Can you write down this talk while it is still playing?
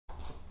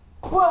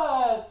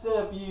What's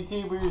up,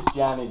 YouTubers?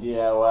 Johnny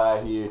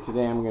DIY here.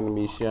 Today I'm going to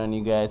be showing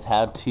you guys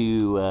how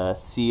to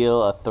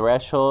seal a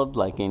threshold,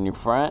 like in your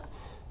front,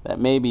 that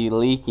may be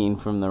leaking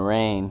from the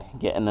rain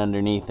getting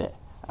underneath it.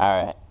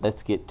 Alright,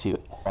 let's get to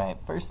it. Alright,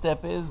 first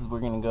step is we're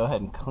going to go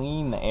ahead and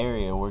clean the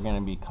area we're going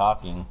to be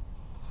caulking.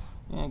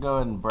 You're going to go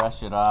ahead and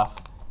brush it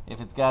off. If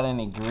it's got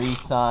any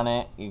grease on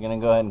it, you're going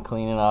to go ahead and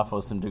clean it off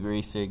with some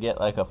degreaser. Get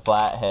like a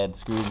flathead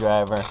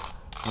screwdriver,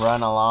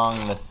 run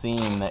along the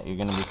seam that you're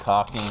going to be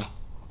caulking.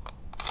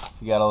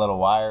 If you got a little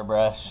wire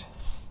brush,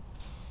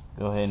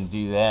 go ahead and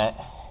do that,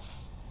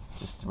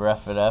 just to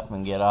rough it up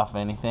and get off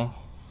anything.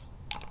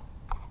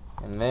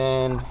 And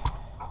then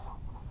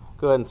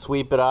go ahead and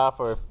sweep it off,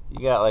 or if you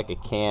got like a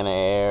can of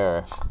air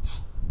or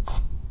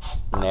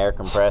an air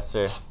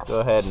compressor, go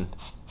ahead and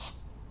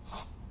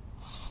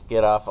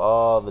get off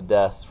all the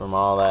dust from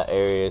all that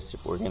areas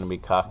we're going to be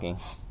caulking.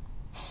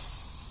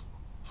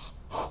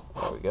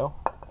 There we go.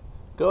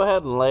 Go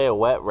ahead and lay a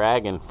wet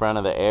rag in front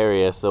of the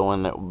area so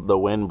when the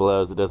wind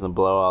blows, it doesn't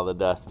blow all the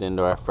dust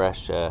into our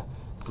fresh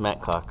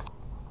cement caulk.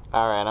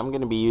 Alright, I'm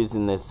going to be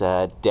using this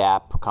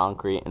DAP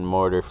concrete and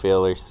mortar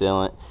filler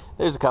sealant.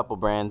 There's a couple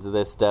brands of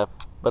this stuff,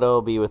 but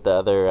it'll be with the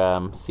other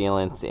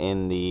sealants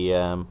in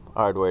the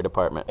hardware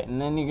department.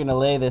 And then you're going to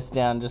lay this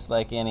down just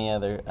like any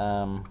other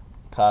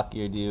caulk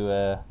you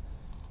do.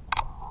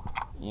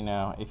 You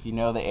know, if you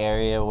know the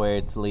area where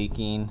it's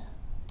leaking,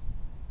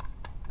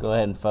 go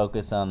ahead and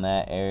focus on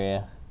that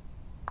area.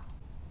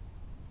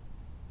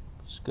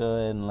 Just go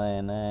ahead and lay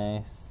a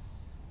nice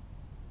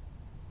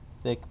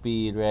thick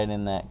bead right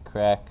in that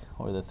crack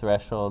where the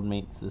threshold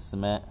meets the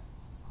cement.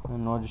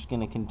 And we're just going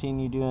to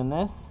continue doing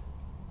this,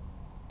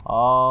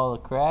 all the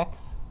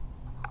cracks.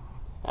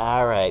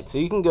 Alright, so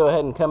you can go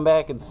ahead and come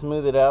back and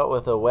smooth it out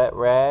with a wet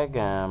rag.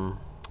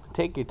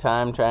 Take your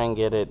time, try and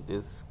get it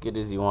as good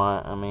as you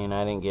want. I mean,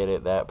 I didn't get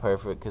it that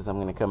perfect because I'm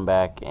going to come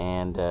back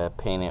and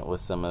paint it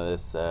with some of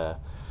this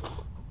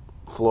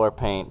floor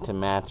paint to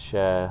match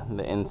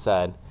the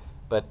inside.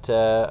 But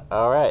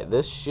alright,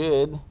 this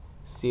should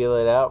seal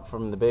it out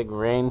from the big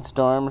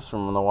rainstorms,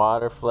 from the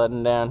water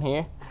flooding down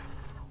here.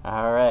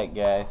 Alright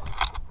guys,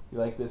 if you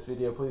like this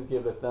video, please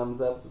give it a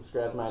thumbs up,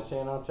 subscribe to my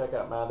channel, check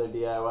out my other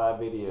DIY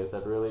videos.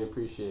 I'd really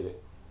appreciate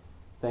it.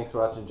 Thanks for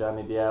watching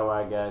Johnny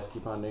DIY, guys.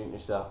 Keep on doing it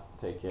yourself.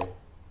 Take care.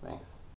 Thanks.